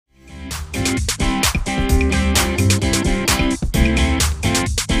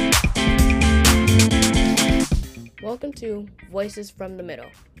welcome to Voices from the Middle,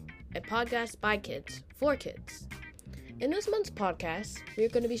 a podcast by kids for kids. In this month's podcast, we're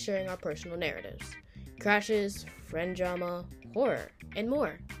going to be sharing our personal narratives, crashes, friend drama, horror, and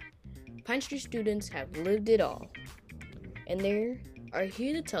more. Pine Street students have lived it all, and they are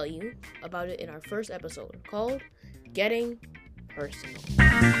here to tell you about it in our first episode called Getting Personal.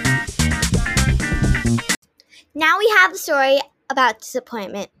 Now we have a story about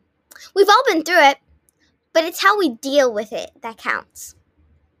disappointment. We've all been through it, but it's how we deal with it that counts.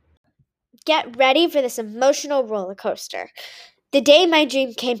 Get ready for this emotional roller coaster. The Day My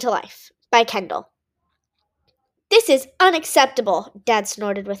Dream Came to Life by Kendall. This is unacceptable, Dad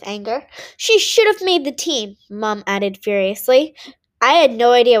snorted with anger. She should have made the team, Mom added furiously. I had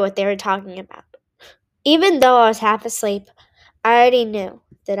no idea what they were talking about. Even though I was half asleep, I already knew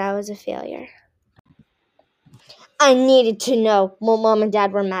that I was a failure. I needed to know what Mom and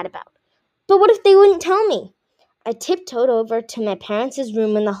Dad were mad about. But what if they wouldn't tell me? I tiptoed over to my parents'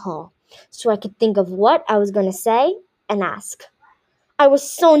 room in the hall so I could think of what I was going to say and ask. I was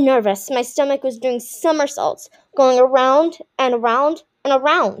so nervous. My stomach was doing somersaults, going around and around and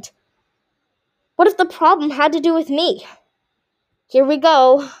around. What if the problem had to do with me? Here we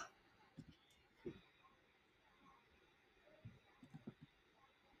go.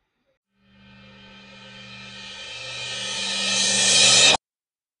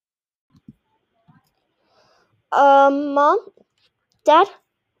 Mom? Dad?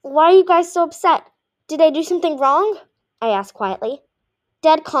 Why are you guys so upset? Did I do something wrong? I asked quietly.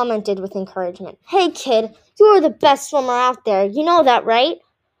 Dad commented with encouragement. Hey, kid, you are the best swimmer out there. You know that, right?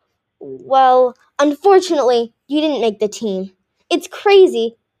 Well, unfortunately, you didn't make the team. It's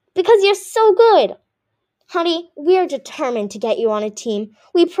crazy because you're so good. Honey, we are determined to get you on a team.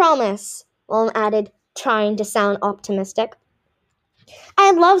 We promise, Mom added, trying to sound optimistic.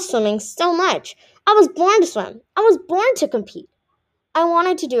 I love swimming so much. I was born to swim. I was born to compete. I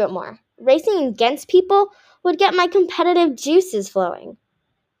wanted to do it more. Racing against people would get my competitive juices flowing.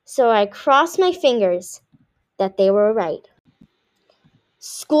 So I crossed my fingers that they were right.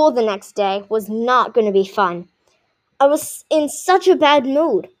 School the next day was not going to be fun. I was in such a bad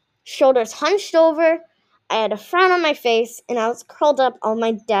mood. Shoulders hunched over, I had a frown on my face, and I was curled up on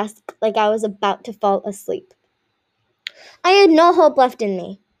my desk like I was about to fall asleep. I had no hope left in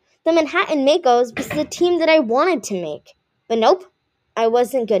me. The Manhattan Makos was the team that I wanted to make. But nope, I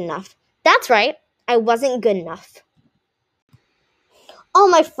wasn't good enough. That's right, I wasn't good enough. All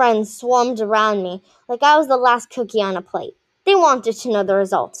my friends swarmed around me like I was the last cookie on a plate. They wanted to know the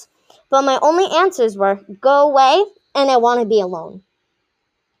results. But my only answers were, go away, and I want to be alone.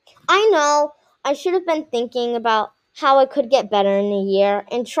 I know I should have been thinking about how I could get better in a year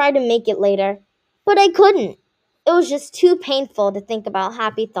and try to make it later. But I couldn't. It was just too painful to think about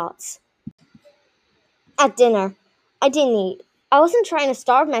happy thoughts. At dinner, I didn't eat. I wasn't trying to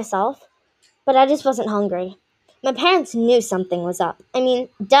starve myself, but I just wasn't hungry. My parents knew something was up.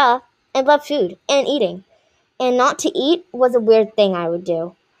 Duh, I love food and eating. And not to eat was a weird thing I would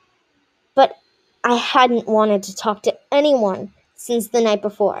do. But I hadn't wanted to talk to anyone since the night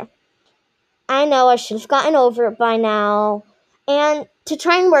before. I know I should have gotten over it by now and to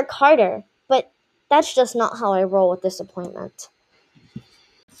try and work harder, but that's just not how I roll with disappointment.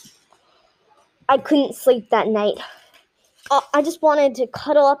 I couldn't sleep that night. I just wanted to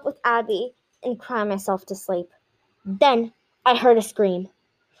cuddle up with Abby and cry myself to sleep. Then I heard a scream.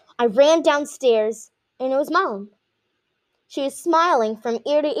 I ran downstairs, and it was Mom. She was smiling from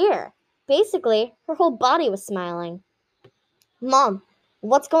ear to ear. Basically, her whole body was smiling. Mom,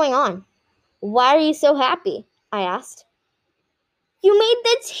 what's going on? Why are you so happy? I asked. You made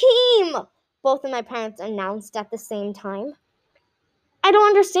the team! Both of my parents announced at the same time. I don't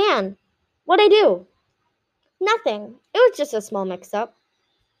understand. What'd I do? Nothing. It was just a small mix-up.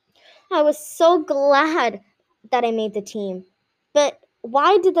 I was so glad that I made the team. But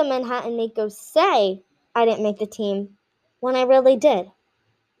why did the Manhattan Makos say I didn't make the team when I really did?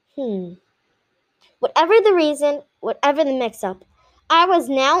 Whatever the reason, whatever the mix-up, I was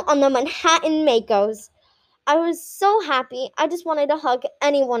now on the Manhattan Makos. I was so happy, I just wanted to hug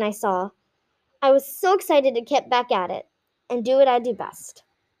anyone I saw. I was so excited to get back at it and do what I do best,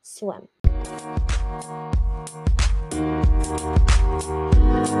 swim.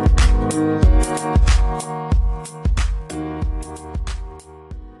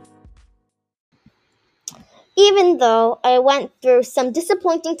 Even though I went through some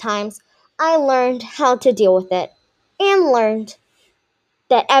disappointing times, I learned how to deal with it and learned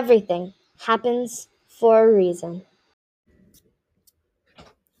that everything happens for a reason.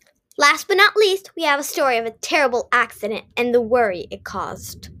 Last but not least, we have a story of a terrible accident and the worry it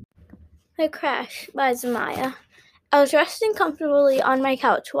caused. A Crash by Zamaya. I was resting comfortably on my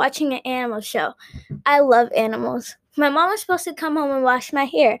couch watching an animal show. I love animals. My mom was supposed to come home and wash my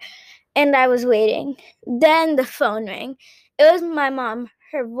hair, and I was waiting. Then the phone rang. It was my mom.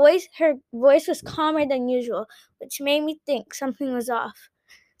 Her voice was calmer than usual, which made me think something was off.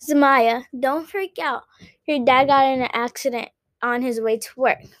 Zamaya, don't freak out. Your dad got in an accident on his way to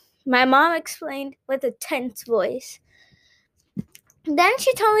work. My mom explained with a tense voice. Then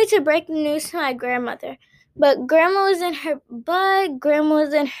she told me to break the news to my grandmother. But grandma was in her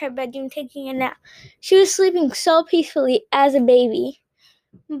bedroom taking a nap. She was sleeping so peacefully as a baby.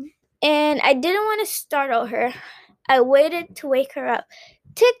 And I didn't want to startle her. I waited to wake her up.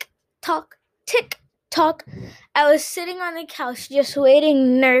 Tick tock, tick tock. I was sitting on the couch just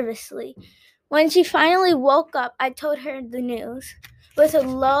waiting nervously. When she finally woke up, I told her the news. With a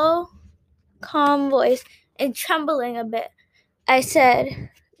low, calm voice and trembling a bit, I said,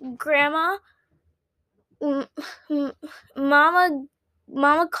 Grandma, Mama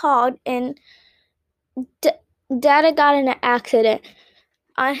called and Dada got in an accident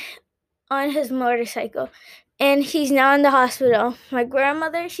on his motorcycle, and he's now in the hospital. My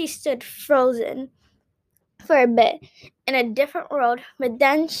grandmother, she stood frozen for a bit in a different world, but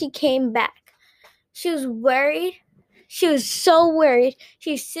then she came back. She was worried. She was so worried.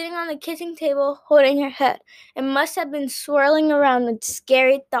 She was sitting on the kitchen table holding her head and must have been swirling around with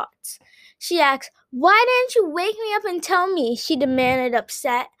scary thoughts. She asked, Why didn't you wake me up and tell me? She demanded,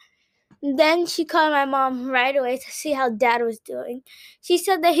 upset. Then she called my mom right away to see how Dad was doing. She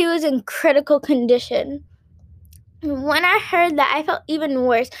said that he was in critical condition. When I heard that, I felt even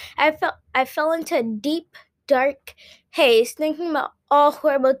worse. I fell into a deep, dark haze, thinking about all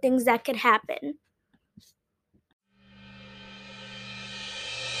horrible things that could happen.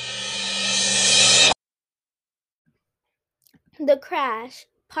 The Crash,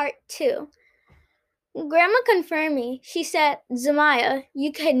 Part 2. Grandma confirmed me. She said, Zamaya,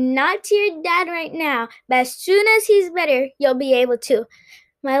 you cannot see your dad right now, but as soon as he's better, you'll be able to.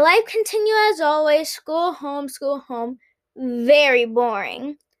 My life continued as always, school, home, very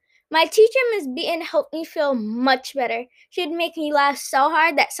boring. My teacher, Miss Beaton, helped me feel much better. She'd make me laugh so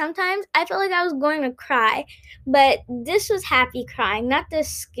hard that sometimes I felt like I was going to cry, but this was happy crying, not the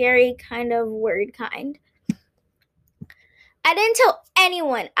scary kind of word kind. I didn't tell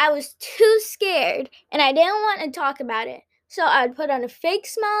anyone. I was too scared, and I didn't want to talk about it. So I would put on a fake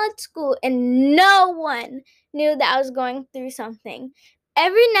smile at school, and no one knew that I was going through something.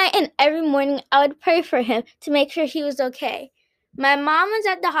 Every night and every morning, I would pray for him to make sure he was okay. My mom was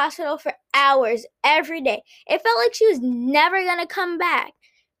at the hospital for hours every day. It felt like she was never going to come back.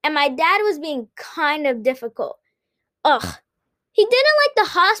 And my dad was being kind of difficult. He didn't like the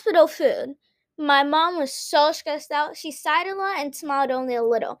hospital food. My mom was so stressed out. She sighed a lot and smiled only a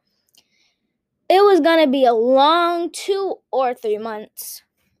little. It was going to be a long 2 or 3 months.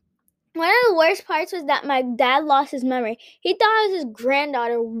 One of the worst parts was that my dad lost his memory. He thought I was his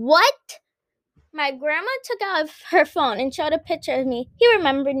granddaughter. What? My grandma took out her phone and showed a picture of me. He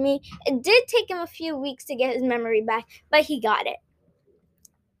remembered me. It did take him a few weeks to get his memory back, but he got it.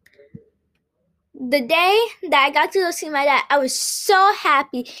 The day that I got to go see my dad, I was so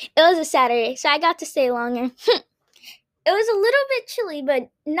happy. It was a Saturday, so I got to stay longer. It was a little bit chilly, but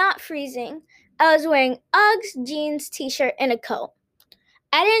not freezing. I was wearing Uggs, jeans, t-shirt, and a coat.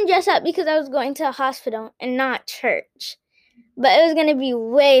 I didn't dress up because I was going to a hospital and not church. But it was going to be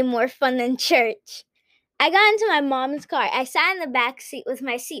way more fun than church. I got into my mom's car. I sat in the back seat with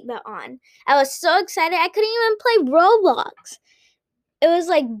my seatbelt on. I was so excited I couldn't even play Roblox. It was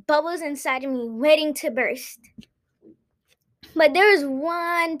like bubbles inside of me waiting to burst. But there was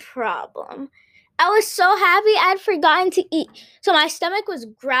one problem. I was so happy I'd forgotten to eat, so my stomach was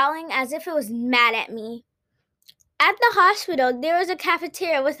growling as if it was mad at me. At the hospital, there was a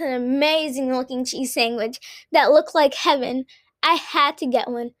cafeteria with an amazing-looking cheese sandwich that looked like heaven. I had to get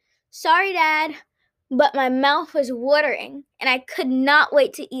one. Sorry, Dad, but my mouth was watering, and I could not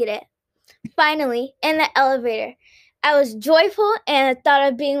wait to eat it. Finally, in the elevator, I was joyful and the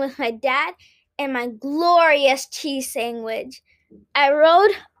thought of being with my dad and my glorious cheese sandwich. I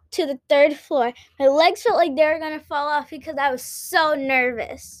rode to the 3rd floor. My legs felt like they were going to fall off because I was so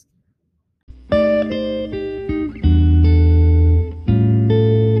nervous.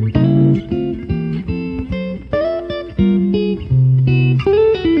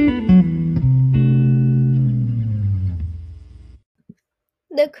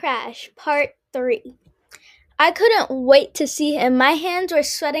 The Crash, Part 3. I couldn't wait to see him. My hands were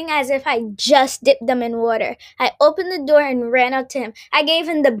sweating as if I just dipped them in water. I opened the door and ran up to him. I gave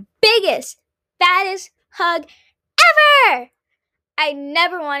him the biggest, fattest hug ever! I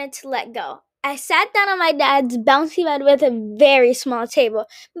never wanted to let go. I sat down on my dad's bouncy bed with a very small table,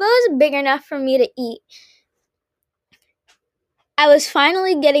 but it was big enough for me to eat. I was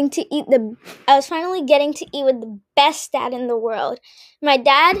finally getting to eat with the best dad in the world. My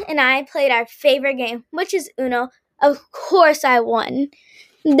dad and I played our favorite game, which is Uno. Of course I won.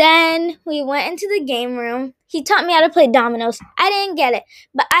 Then we went into the game room. He taught me how to play dominoes. I didn't get it,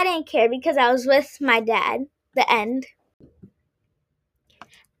 but I didn't care because I was with my dad. The end.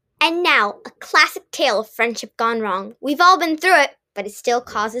 And now, a classic tale of friendship gone wrong. We've all been through it, but it still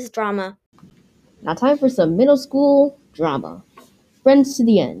causes drama. Now time for some middle school drama. Friends to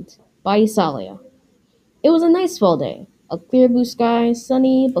the End by Isalia. It was a nice fall day. A clear blue sky,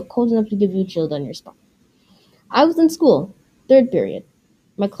 sunny, but cold enough to give you chills on your spine. I was in school, third period.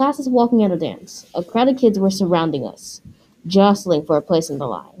 My class was walking out a dance. A crowd of kids were surrounding us, jostling for a place in the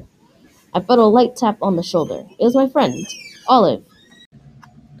line. I felt a light tap on the shoulder. It was my friend, Olive.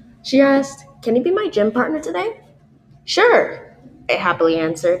 She asked, "Can you be my gym partner today?" "Sure," I happily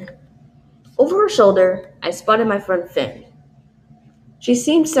answered. Over her shoulder, I spotted my friend Finn. She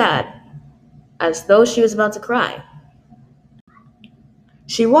seemed sad, as though she was about to cry.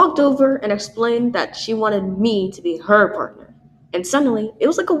 She walked over and explained that she wanted me to be her partner. And suddenly, it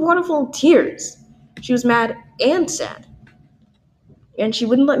was like a waterfall of tears. She was mad and sad. And she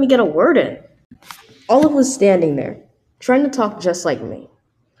wouldn't let me get a word in. Olive was standing there, trying to talk just like me.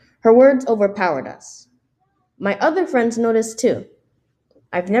 Her words overpowered us. My other friends noticed too.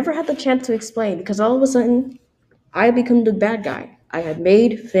 I've never had the chance to explain because all of a sudden, I had become the bad guy. I had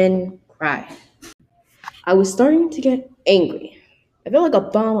made Finn cry. I was starting to get angry. I felt like a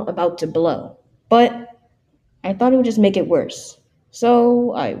bomb about to blow, but I thought it would just make it worse.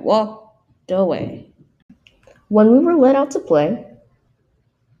 So I walked away. When we were let out to play,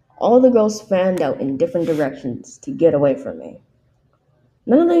 all the girls fanned out in different directions to get away from me.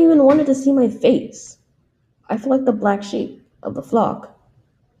 None of them even wanted to see my face. I felt like the black sheep of the flock.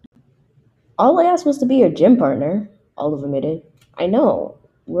 All I asked was to be your gym partner, Olive admitted. I know,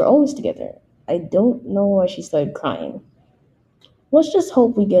 we're always together. I don't know why she started crying. Let's just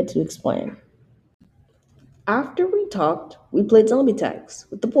hope we get to explain. After we talked, we played zombie tags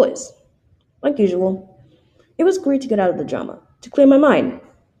with the boys. Like usual, it was great to get out of the drama, to clear my mind,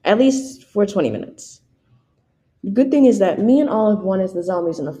 at least for 20 minutes. The good thing is that me and Olive won as the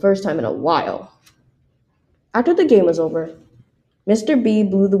zombies in the first time in a while. After the game was over, Mr. B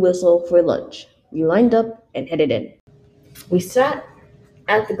blew the whistle for lunch. We lined up and headed in. We sat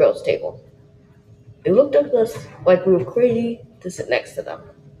at the girls' table. They looked at us like we were crazy to sit next to them.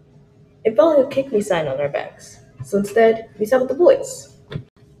 It felt like a kick me sign on our backs, so instead, we sat with the boys.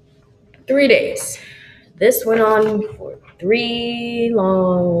 3 days. This went on for 3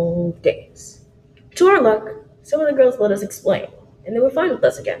 long days. To our luck, some of the girls let us explain, and they were fine with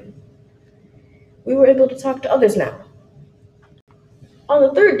us again. We were able to talk to others now. On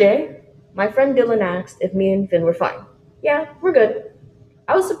the 3rd day, my friend Dylan asked if me and Finn were fine. Yeah, we're good.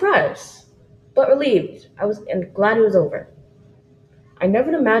 I was surprised, but relieved. And glad it was over. I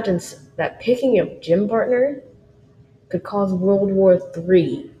never imagined that picking a gym partner could cause World War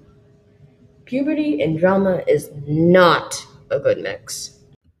III. Puberty and drama is not a good mix.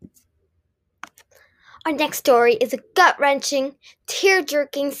 Our next story is a gut-wrenching,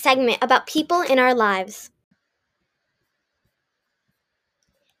 tear-jerking segment about people in our lives.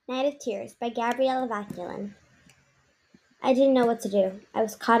 Night of Tears by Gabriella Vaculin. I didn't know what to do. I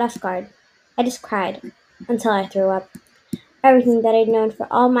was caught off guard. I just cried until I threw up. Everything that I'd known for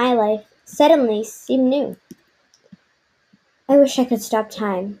all my life suddenly seemed new. I wish I could stop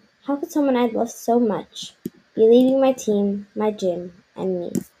time. How could someone I'd loved so much be leaving my team, my gym, and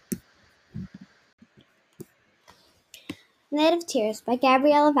me? Night of Tears by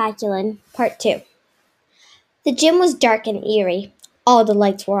Gabriella Vaculin, Part 2. The gym was dark and eerie. All the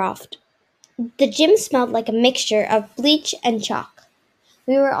lights were off. The gym smelled like a mixture of bleach and chalk.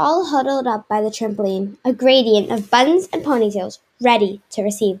 We were all huddled up by the trampoline, a gradient of buns and ponytails, ready to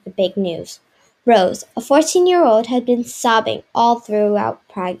receive the big news. Rose, a 14-year-old, had been sobbing all throughout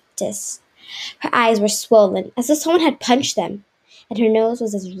practice. Her eyes were swollen, as if someone had punched them, and her nose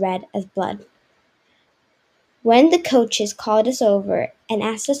was as red as blood. When the coaches called us over and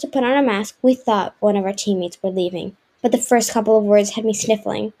asked us to put on a mask, we thought one of our teammates were leaving. But the first couple of words had me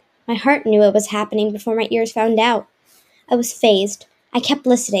sniffling. My heart knew it was happening before my ears found out. I was fazed. I kept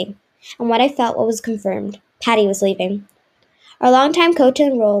listening, and what I felt was confirmed. Patty was leaving. Our longtime coach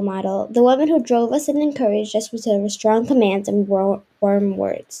and role model, the woman who drove us and encouraged us with her strong commands and warm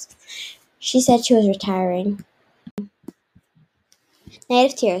words. She said she was retiring.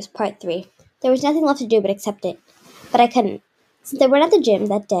 Night of Tears, Part 3. There was nothing left to do but accept it. But I couldn't. Since they weren't at the gym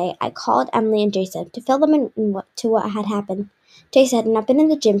that day, I called Emily and Jason to fill them in to what had happened. Jason had not been in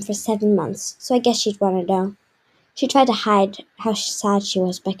the gym for 7 months, so I guess she'd want to know. She tried to hide how sad she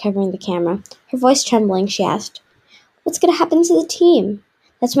was by covering the camera. Her voice trembling, she asked, "What's going to happen to the team?"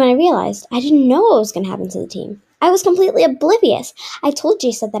 That's when I realized I didn't know what was going to happen to the team. I was completely oblivious. I told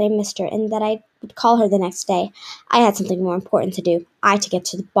Jason that I missed her and that I would call her the next day. I had something more important to do. I had to get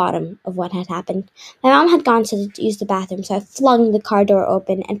to the bottom of what had happened. My mom had gone to use the bathroom, so I flung the car door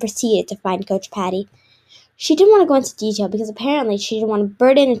open and proceeded to find Coach Patty. She didn't want to go into detail because apparently she didn't want to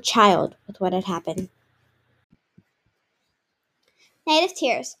burden a child with what had happened. Night of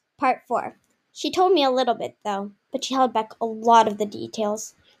Tears, Part 4. She told me a little bit, though, but she held back a lot of the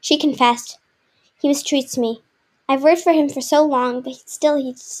details. She confessed, "He mistreats me. I've worked for him for so long, but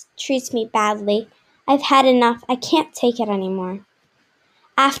he treats me badly. I've had enough. I can't take it anymore."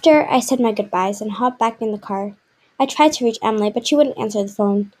 After I said my goodbyes and hopped back in the car, I tried to reach Emily, but she wouldn't answer the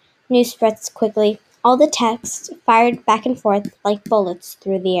phone. News spreads quickly. All the texts fired back and forth like bullets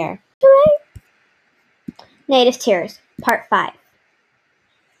through the air. Night of Tears, Part 5.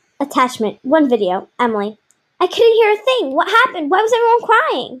 Attachment, 1 video, Emily. "I couldn't hear a thing. What happened? Why was everyone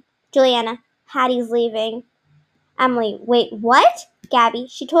crying?" Juliana, "Hattie's leaving." Emily, "Wait, what?" Gabby,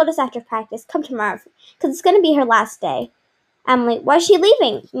 "She told us after practice, come tomorrow, because it's going to be her last day." Emily, "Why is she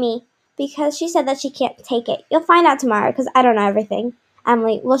leaving?" Me, "Because she said that she can't take it. You'll find out tomorrow, because I don't know everything."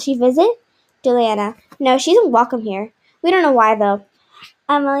 Emily, "Will she visit?" Juliana, "No, she isn't welcome here. We don't know why, though."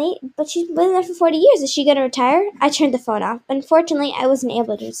 Emily, "But she's been there for 40 years. Is she going to retire?" I turned the phone off. Unfortunately, I wasn't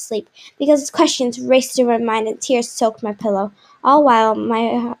able to sleep because questions raced through my mind and tears soaked my pillow, all while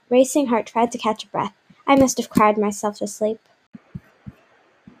my racing heart tried to catch a breath. I must have cried myself to sleep.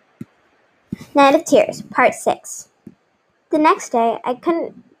 Night of Tears, Part 6. The next day, I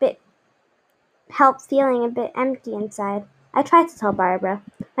couldn't help feeling a bit empty inside. I tried to tell Barbara,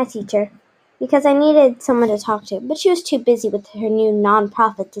 my teacher, because I needed someone to talk to, but she was too busy with her new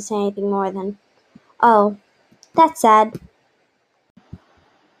non-profit to say anything more than, "Oh, that's sad."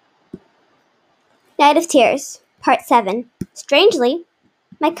 Night of Tears, Part 7. Strangely,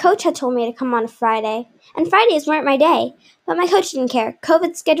 my coach had told me to come on a Friday, and Fridays weren't my day, but my coach didn't care,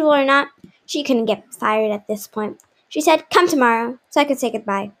 COVID schedule or not. She couldn't get fired at this point. She said, "Come tomorrow," so I could say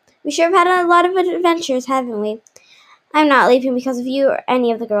goodbye. We sure have had a lot of adventures, haven't we? I'm not leaving because of you or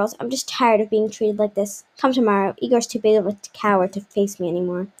any of the girls. I'm just tired of being treated like this. Come tomorrow. Igor's too big of a coward to face me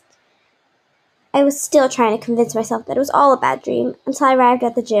anymore. I was still trying to convince myself that it was all a bad dream until I arrived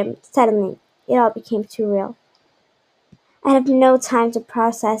at the gym. Suddenly, it all became too real. I had no time to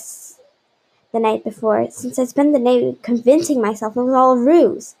process the night before, since I spent the day convincing myself it was all a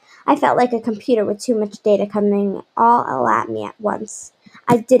ruse. I felt like a computer with too much data coming all at me at once.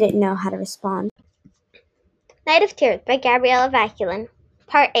 I didn't know how to respond. Night of Tears by Gabriella Vaculin,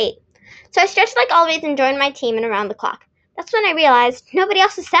 Part 8. So I stretched like always and joined my team in around the clock. That's when I realized nobody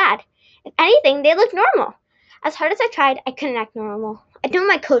else was sad. If anything, they looked normal. As hard as I tried, I couldn't act normal. I'd known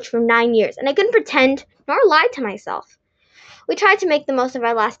my coach for 9 years, and I couldn't pretend nor lie to myself. We tried to make the most of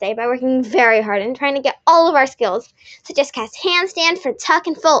our last day by working very hard and trying to get all of our skills, such as cast handstand, front tuck,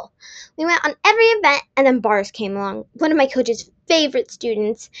 and full. We went on every event, and then bars came along. One of my coach's favorite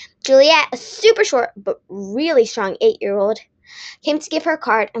students, Juliet, a super short but really strong 8-year-old, came to give her a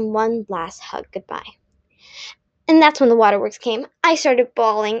card and one last hug goodbye. And that's when the waterworks came. I started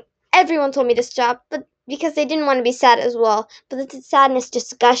bawling. Everyone told me to stop, but because they didn't want to be sad as well, but the sadness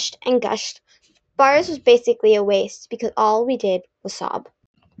just gushed and gushed. Bars was basically a waste because all we did was sob.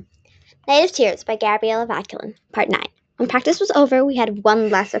 Night of Tears by Gabriella Vaculin, Part 9. When practice was over, we had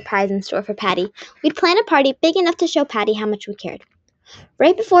one last surprise in store for Patty. We'd planned a party big enough to show Patty how much we cared.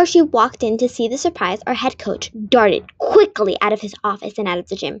 Right before she walked in to see the surprise, our head coach darted quickly out of his office and out of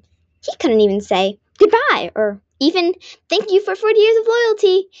the gym. He couldn't even say goodbye or even thank you for 40 years of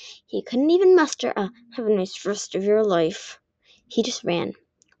loyalty. He couldn't even muster a have a nice rest of your life. He just ran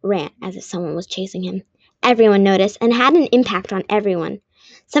as if someone was chasing him. Everyone noticed and had an impact on everyone.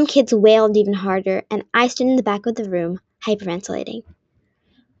 Some kids wailed even harder, and I stood in the back of the room, hyperventilating.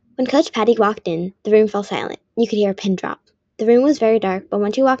 When Coach Patty walked in, the room fell silent. You could hear a pin drop. The room was very dark, but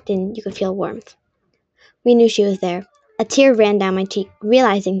when she walked in, you could feel warmth. We knew she was there. A tear ran down my cheek,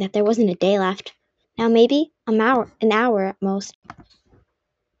 realizing that there wasn't a day left. Now maybe an hour at most.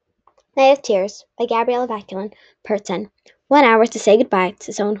 Night of Tears by Gabriella Vaculin, Part 10. 1 hour to say goodbye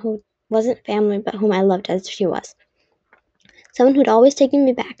to someone who wasn't family but whom I loved as she was. Someone who'd always taken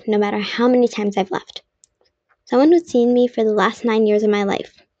me back no matter how many times I've left. Someone who'd seen me for the last 9 years of my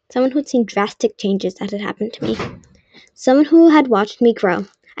life. Someone who'd seen drastic changes that had happened to me. Someone who had watched me grow.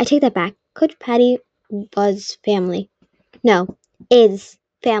 I take that back. Coach Patty was family. No, is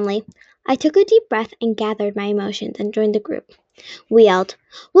family. I took a deep breath and gathered my emotions and joined the group. We yelled,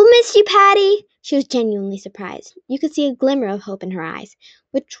 "We'll miss you, Patty!" She was genuinely surprised. You could see a glimmer of hope in her eyes,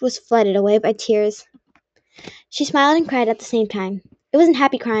 which was flooded away by tears. She smiled and cried at the same time. It wasn't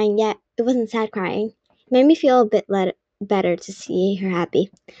happy crying, yet it wasn't sad crying. It made me feel a bit better to see her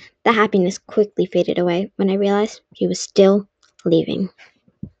happy. The happiness quickly faded away when I realized she was still leaving.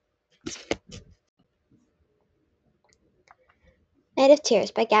 Night of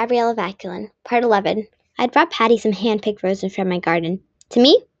Tears by Gabriella Vaculin, Part 11. I'd brought Patty some hand-picked roses from my garden. To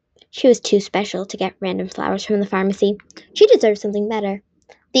me, she was too special to get random flowers from the pharmacy. She deserved something better.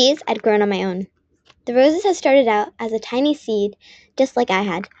 These I'd grown on my own. The roses had started out as a tiny seed, just like I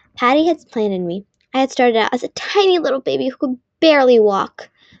had. Patty had planted me. I had started out as a tiny little baby who could barely walk.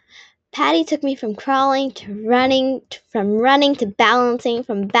 Patty took me from crawling to running, from running to balancing,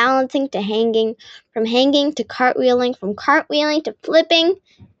 from balancing to hanging, from hanging to cartwheeling, from cartwheeling to flipping.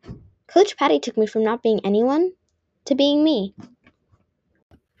 Coach Patty took me from not being anyone to being me.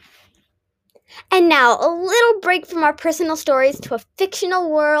 And now, a little break from our personal stories to a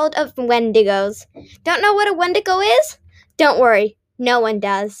fictional world of Wendigos. Don't know what a Wendigo is? Don't worry, no one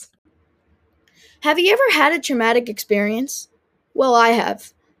does. Have you ever had a traumatic experience? Well, I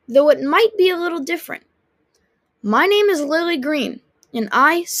have, though it might be a little different. My name is Lily Green, and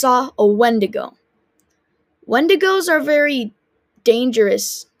I saw a Wendigo. Wendigos are very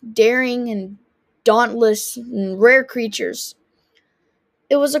dangerous, daring, and dauntless, and rare creatures.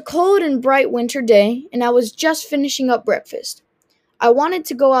 It was a cold and bright winter day, and I was just finishing up breakfast. I wanted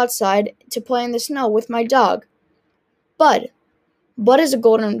to go outside to play in the snow with my dog, Bud. Bud is a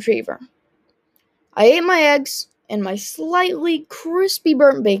golden retriever. I ate my eggs and my slightly crispy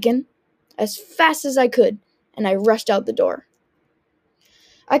burnt bacon as fast as I could, and I rushed out the door.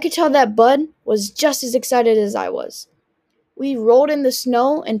 I could tell that Bud was just as excited as I was. We rolled in the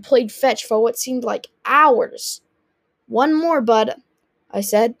snow and played fetch for what seemed like hours. "One more, Bud," I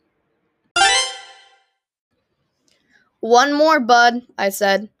said. "One more, Bud," I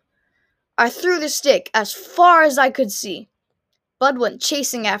said. I threw the stick as far as I could see. Bud went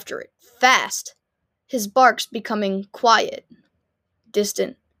chasing after it, fast, his barks becoming quiet,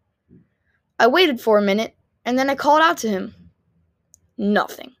 distant. I waited for a minute, and then I called out to him.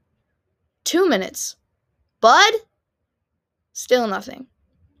 Nothing. 2 minutes. "Bud?" Still nothing.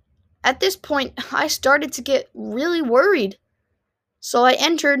 At this point, I started to get really worried, so I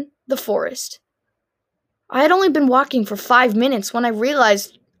entered the forest. I had only been walking for 5 minutes when I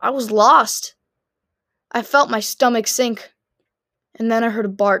realized I was lost. I felt my stomach sink, and then I heard a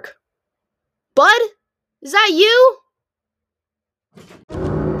bark. "Bud? Is that you?"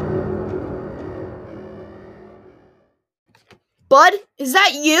 "Bud, is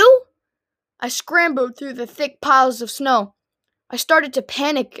that you?" I scrambled through the thick piles of snow. I started to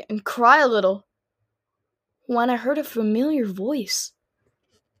panic and cry a little when I heard a familiar voice.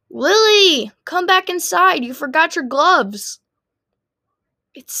 "Lily, come back inside. You forgot your gloves."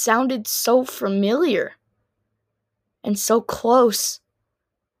 It sounded so familiar and so close.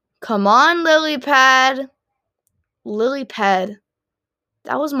 "Come on, Lily Pad." Lily Pad.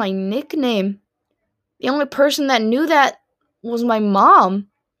 That was my nickname. The only person that knew that was my mom.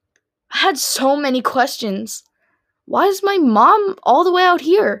 I had so many questions. Why is my mom all the way out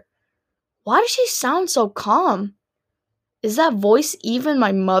here? Why does she sound so calm? Is that voice even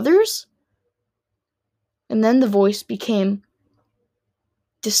my mother's? And then the voice became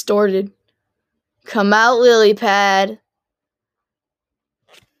distorted. "Come out, Lily Pad."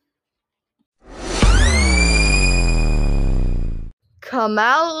 "Come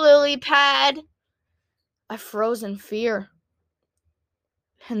out, Lily Pad." I froze in fear.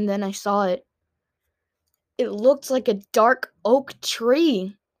 And then I saw it. It looked like a dark oak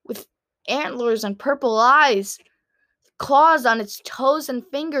tree with antlers and purple eyes, claws on its toes and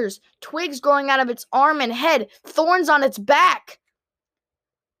fingers, twigs growing out of its arm and head, thorns on its back.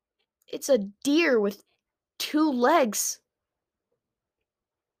 It's a deer with 2 legs.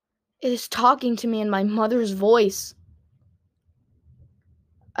 It is talking to me in my mother's voice.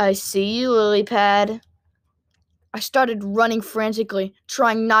 "I see you, Lily Pad." I started running frantically,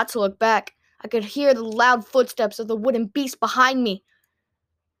 trying not to look back. I could hear the loud footsteps of the wooden beast behind me.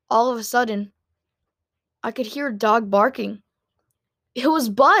 All of a sudden, I could hear a dog barking. It was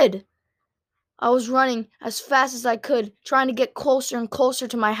Bud. I was running as fast as I could, trying to get closer and closer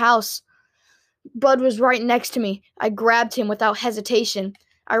to my house. Bud was right next to me. I grabbed him without hesitation.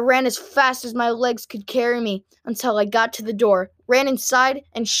 I ran as fast as my legs could carry me until I got to the door, ran inside,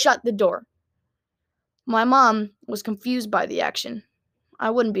 and shut the door. My mom was confused by the action.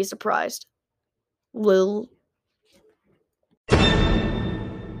 I wouldn't be surprised. "Lil,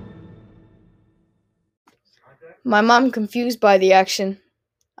 my mom confused by the action.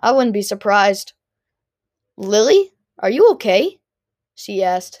 I wouldn't be surprised. Lily, are you okay? She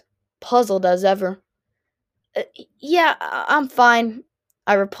asked, puzzled as ever. Yeah, I'm fine,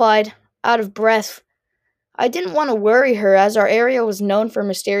 I replied, out of breath. I didn't want to worry her as our area was known for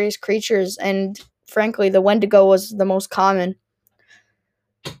mysterious creatures and, frankly, the Wendigo was the most common.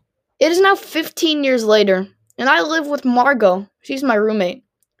 It is now 15 years later, and I live with Margot. She's my roommate.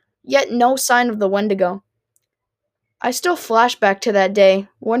 Yet no sign of the Wendigo. I still flash back to that day,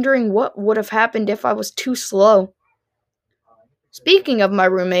 wondering what would have happened if I was too slow. Speaking of my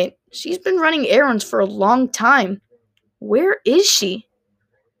roommate, she's been running errands for a long time. Where is she?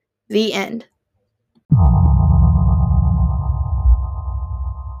 The end.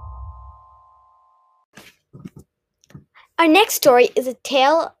 Our next story is a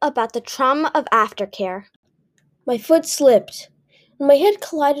tale about the trauma of aftercare. My foot slipped. When my head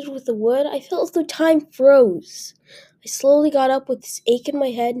collided with the wood, I felt as though time froze. I slowly got up with this ache in my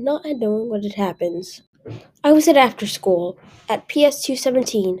head, not knowing what had happened. I was at after school, at PS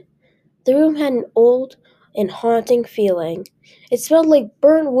 217. The room had an old and haunting feeling. It smelled like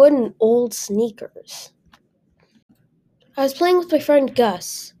burnt wood and old sneakers. I was playing with my friend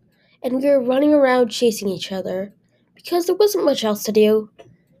Gus, and we were running around chasing each other, because there wasn't much else to do.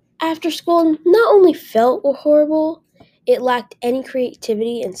 After school not only felt horrible, it lacked any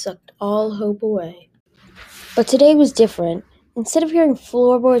creativity and sucked all hope away. But today was different. Instead of hearing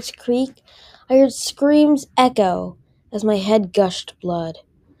floorboards creak, I heard screams echo as my head gushed blood.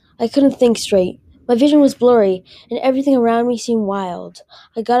 I couldn't think straight. My vision was blurry, and everything around me seemed wild.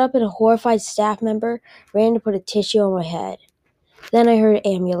 I got up and a horrified staff member ran to put a tissue on my head. Then I heard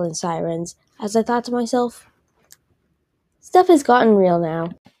ambulance sirens, as I thought to myself, stuff has gotten real now.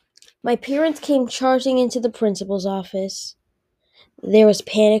 My parents came charging into the principal's office. There was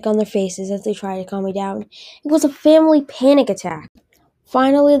panic on their faces as they tried to calm me down. It was a family panic attack.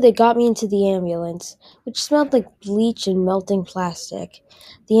 Finally, they got me into the ambulance, which smelled like bleach and melting plastic.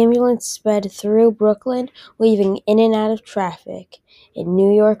 The ambulance sped through Brooklyn, weaving in and out of traffic in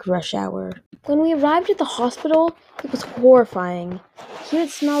New York rush hour. When we arrived at the hospital, it was horrifying. Here it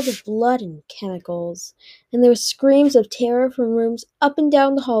smelled of blood and chemicals, and there were screams of terror from rooms up and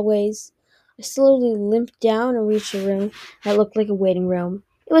down the hallways. I slowly limped down and reached a room that looked like a waiting room.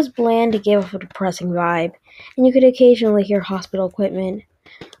 It was bland and gave off a depressing vibe, and you could occasionally hear hospital equipment.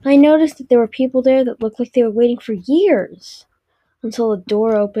 I noticed that there were people there that looked like they were waiting for years, until a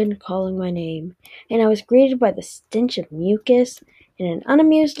door opened calling my name, and I was greeted by the stench of mucus and an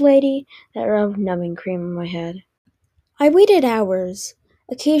unamused lady that rubbed numbing cream on my head. I waited hours,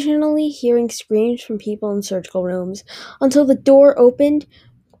 occasionally hearing screams from people in surgical rooms, until the door opened,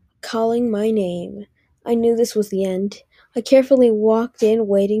 calling my name. I knew this was the end. I carefully walked in,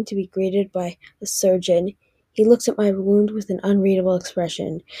 waiting to be greeted by the surgeon. He looked at my wound with an unreadable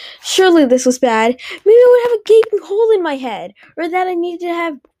expression. Surely this was bad. Maybe I would have a gaping hole in my head, or that I needed to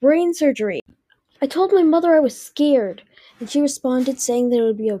have brain surgery. I told my mother I was scared, and she responded saying that it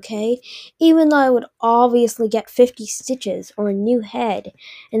would be okay, even though I would obviously get 50 stitches or a new head.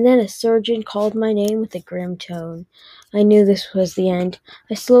 And then a surgeon called my name with a grim tone. I knew this was the end.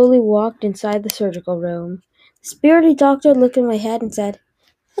 I slowly walked inside the surgical room. The spirited doctor looked at my head and said,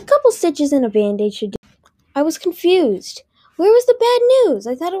 "A couple stitches and a band-aid should do." I was confused. Where was the bad news?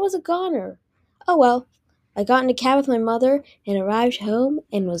 I thought it was a goner. Oh well. I got in a cab with my mother and arrived home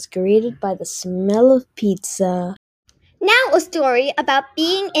and was greeted by the smell of pizza. Now a story about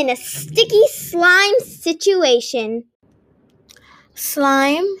being in a sticky slime situation.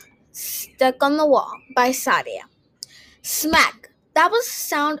 Slime Stuck on the Wall by Sadia. Smack! That was the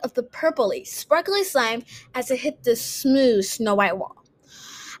sound of the purpley, sparkly slime as it hit the smooth, snow-white wall.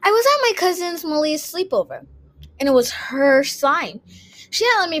 I was at my cousin's Malia's sleepover, and it was her slime. She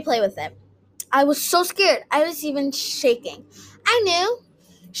had let me play with it. I was so scared, I was even shaking. I knew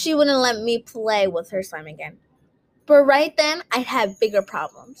she wouldn't let me play with her slime again. But right then, I had bigger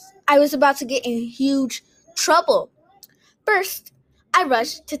problems. I was about to get in huge trouble. First, I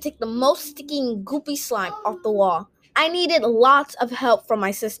rushed to take the most sticky and goopy slime off the wall. I needed lots of help from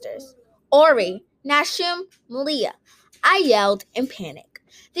my sisters, Ori, Nashum, Malia. I yelled in panic.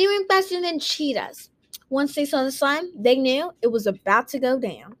 They ran faster than cheetahs. Once they saw the slime, they knew it was about to go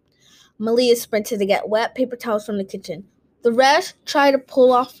down. Malia sprinted to get wet paper towels from the kitchen. The rest tried to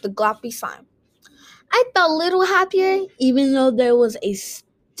pull off the gloppy slime. I felt a little happier, even though there was a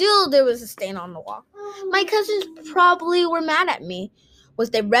stain on the wall. My cousins probably were mad at me,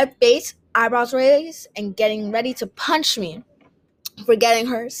 with their red face, eyebrows raised, and getting ready to punch me for getting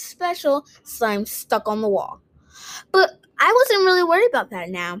her special slime stuck on the wall. But I wasn't really worried about that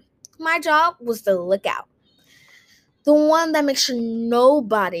now. My job was to look out. The one that makes sure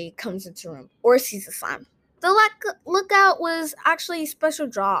nobody comes into the room or sees the slime. The lookout was actually a special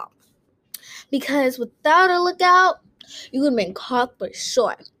job because without a lookout, you would have been caught for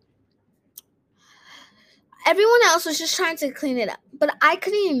sure. Everyone else was just trying to clean it up, but I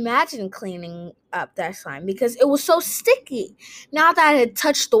couldn't imagine cleaning up that slime because it was so sticky now that it had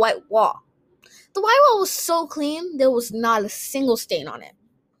touched the white wall. The white wall was so clean, there was not a single stain on it.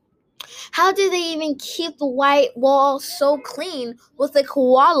 How did they even keep the white wall so clean with a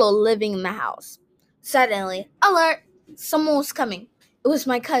koala living in the house? Suddenly, alert! Someone was coming. It was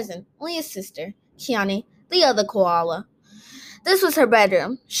my cousin, Leah's sister, Kiani, the other koala. This was her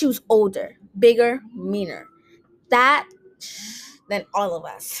bedroom. She was older, bigger, meaner. That than all of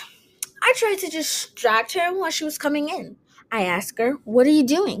us. I tried to distract her while she was coming in. I asked her, "What are you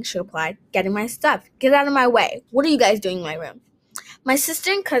doing?" She replied, "Getting my stuff. Get out of my way. What are you guys doing in my room?" My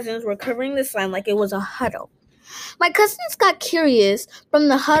sister and cousins were covering the slime like it was a huddle. My cousins got curious from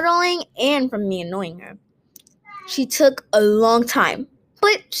the huddling and from me annoying her. She took a long time,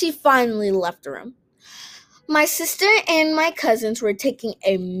 but she finally left the room. My sister and my cousins were taking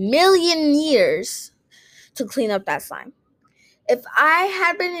a million years to clean up that slime. If I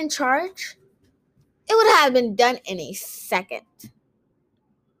had been in charge, it would have been done in a second.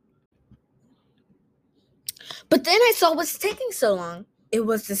 But then I saw what's taking so long. It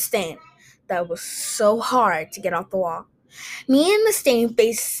was the stain that was so hard to get off the wall. Me and the stain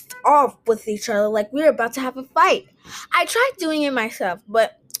faced off with each other like we were about to have a fight. I tried doing it myself,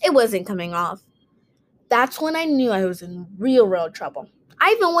 but it wasn't coming off. That's when I knew I was in real trouble.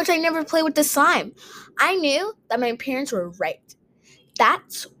 I even wish I never played with the slime. I knew that my parents were right.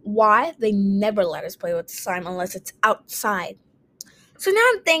 That's why they never let us play with the slime unless it's outside. So now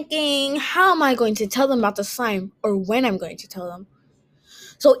I'm thinking, how am I going to tell them about the slime or when I'm going to tell them?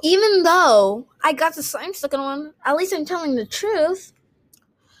 So even though I got the slime stuck on one, at least I'm telling the truth.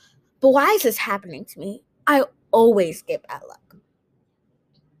 But why is this happening to me? I always get bad luck.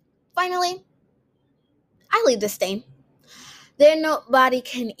 Finally, I leave the stain. There nobody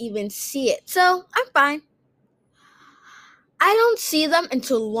can even see it, so I'm fine. I don't see them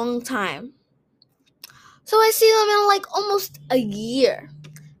until a long time. So I see them in like almost a year.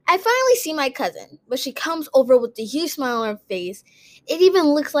 I finally see my cousin, but she comes over with a huge smile on her face. It even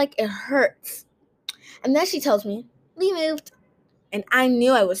looks like it hurts. And then she tells me, "We moved." And I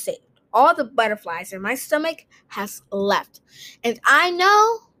knew I was saved. All the butterflies in my stomach has left. And I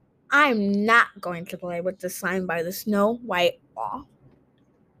know I'm not going to play with the slime by the snow white wall.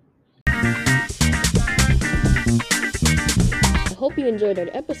 I hope you enjoyed our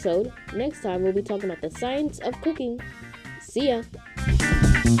episode. Next time we'll be talking about the science of cooking. See ya!